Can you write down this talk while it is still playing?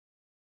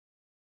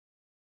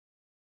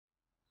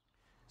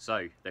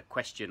So, the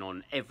question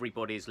on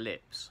everybody's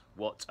lips,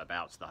 what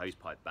about the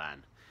hosepipe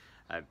ban?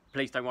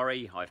 Please don't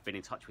worry, I've been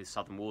in touch with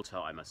Southern Water.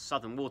 I'm a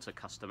Southern Water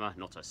customer,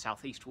 not a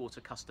South East Water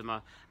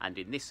customer, and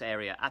in this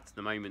area at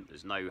the moment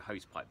there's no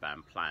hosepipe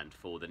ban planned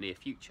for the near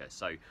future.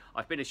 So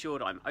I've been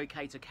assured I'm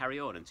okay to carry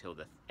on until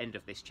the end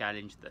of this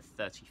challenge, the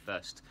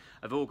 31st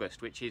of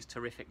August, which is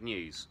terrific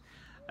news.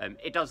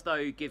 It does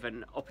though give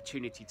an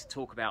opportunity to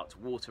talk about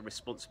water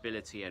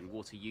responsibility and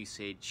water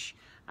usage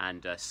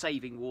and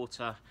saving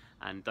water,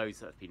 and those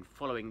that have been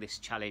following this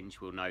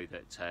challenge will know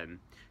that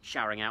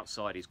showering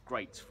outside is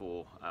great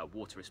for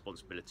water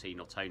responsibility,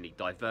 not only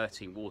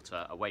diverting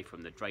water away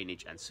from the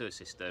drainage and sewer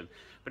system,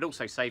 but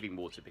also saving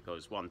water,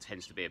 because one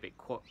tends to be a bit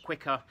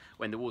quicker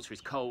when the water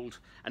is cold,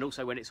 and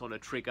also when it's on a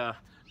trigger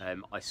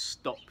I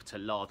stop to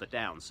lather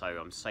down, so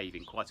I'm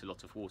saving quite a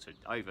lot of water,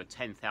 over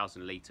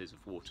 10,000 litres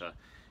of water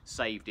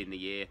saved in the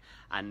year,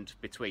 and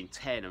between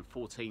 10 and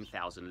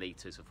 14,000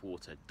 litres of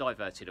water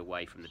diverted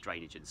away from the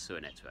drainage and sewer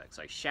network.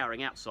 So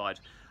showering outside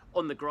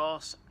on the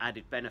grass,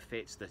 added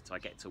benefits that I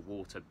get to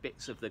water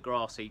bits of the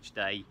grass each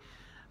day,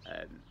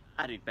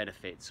 added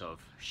benefits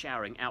of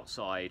showering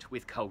outside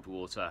with cold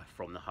water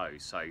from the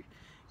hose. So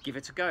give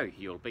it a go,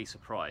 you'll be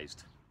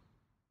surprised.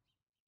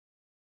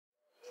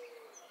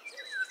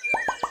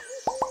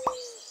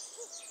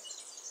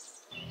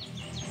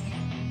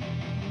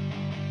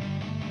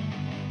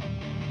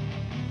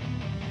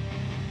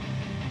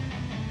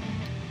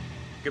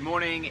 Good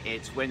morning,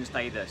 it's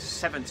Wednesday the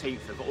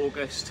 17th of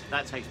August.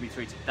 That takes me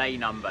through to day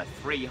number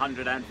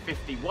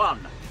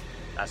 351.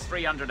 That's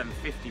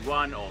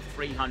 351 or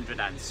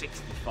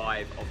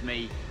 365 of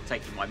me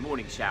taking my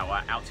morning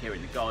shower out here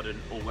in the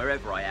garden or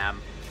wherever I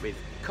am with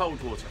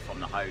cold water from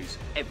the hose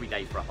every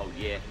day for a whole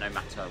year, no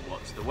matter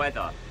what's the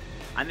weather.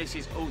 And this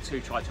is all to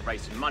try to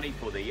raise some money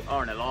for the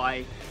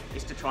RNLI.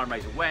 It's to try and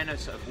raise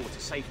awareness of water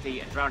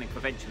safety and drowning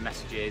prevention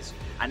messages,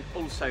 and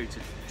also to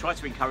try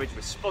to encourage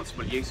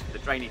responsible use of the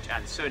drainage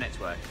and sewer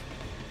network.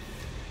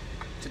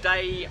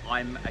 Today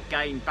I'm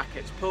again back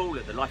at pool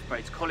at the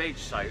Lifeboats College,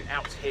 so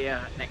out here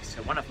next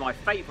to one of my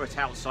favourite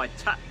outside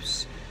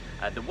taps.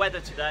 The weather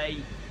today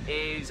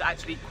is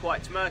actually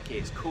quite murky.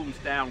 It's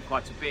cooled down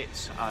quite a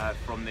bit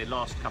from the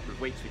last couple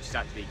of weeks, which is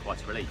actually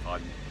quite a relief. I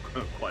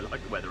quite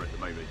like the weather at the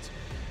moment.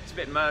 It's a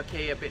bit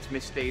murky, a bit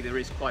misty, there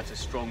is quite a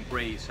strong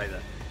breeze, so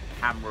the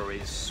camera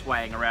is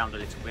swaying around a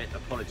little bit,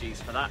 apologies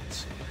for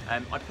that.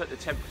 I put the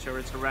temperature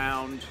at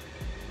around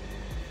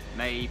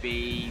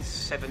maybe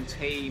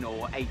 17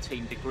 or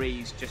 18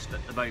 degrees just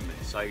at the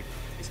moment, so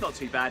it's not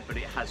too bad, but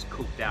it has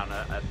cooled down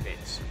a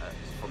bit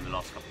from the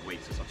last couple of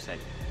weeks, as I've said.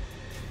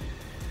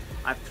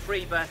 I have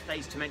 3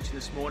 birthdays to mention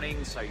this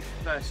morning, so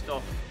first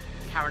off,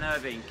 Karen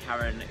Irving.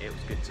 Karen, it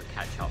was good to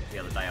catch up the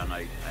other day, I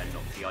know,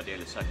 not the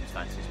ideal of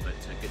circumstances, but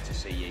good to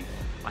see you.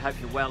 I hope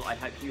you're well, I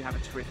hope you have a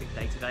terrific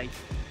day today.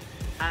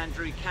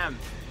 Andrew Camp.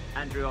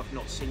 Andrew, I've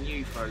not seen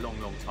you for a long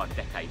time,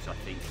 decades I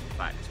think in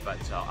fact,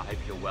 but I hope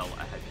you're well,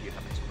 I hope you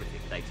have a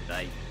terrific day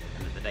today,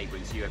 and that the day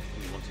brings you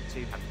everything you wanted to.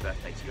 Happy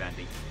birthday to you,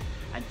 Andy.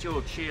 And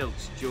George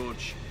Shields.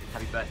 George,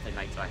 happy birthday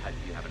mate, I hope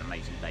you have an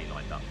amazing day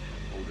lined up.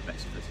 All the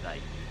best for today.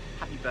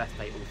 Happy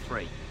birthday all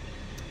 3.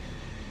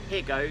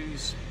 Here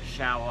goes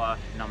shower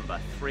number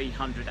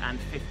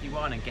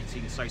 351, and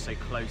getting so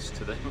close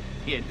to the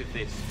end of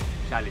this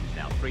challenge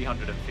now.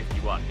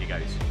 351, here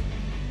goes.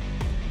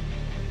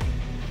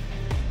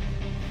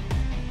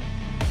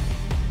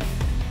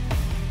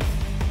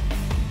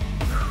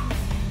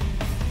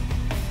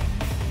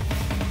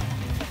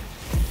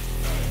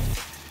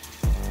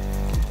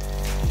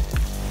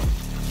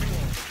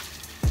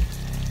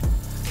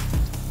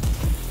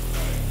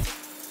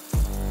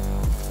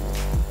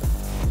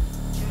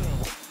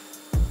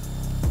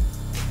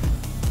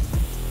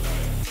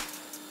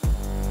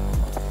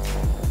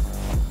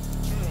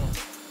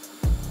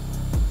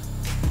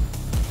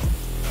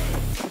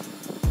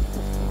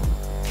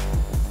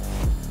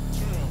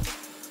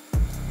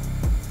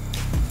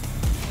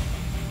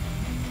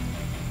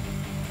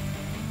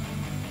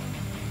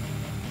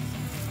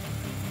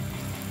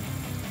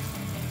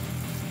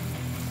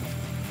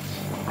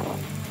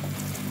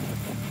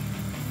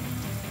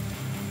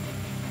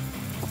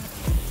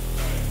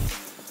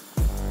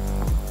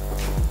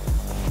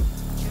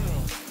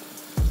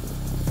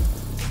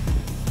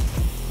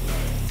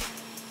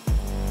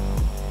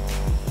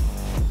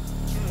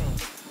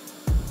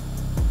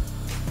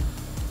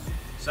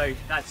 So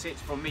that's it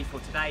from me for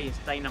today. It's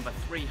day number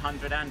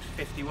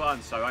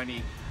 351, so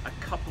only a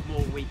couple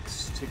more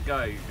weeks to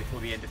go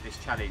before the end of this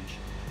challenge.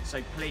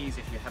 So please,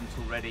 if you haven't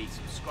already,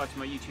 subscribe to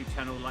my YouTube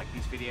channel, like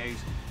these videos,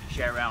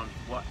 share around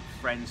what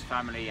friends,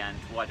 family and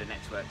wider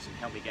networks, and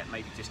help me get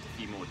maybe just a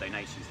few more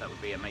donations. That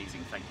would be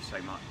amazing. Thank you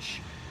so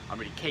much. I'm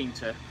really keen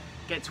to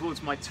get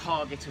towards my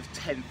target of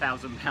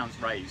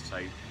 £10,000 raised,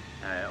 so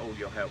all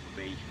your help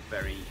would be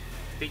very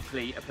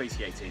deeply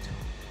appreciated.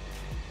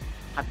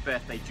 Happy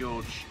birthday,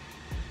 George,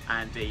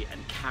 Andy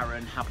and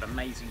Karen. Have an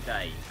amazing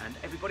day, and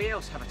everybody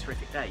else have a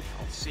terrific day.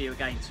 I'll see you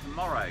again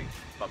tomorrow.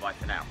 Bye bye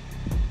for now.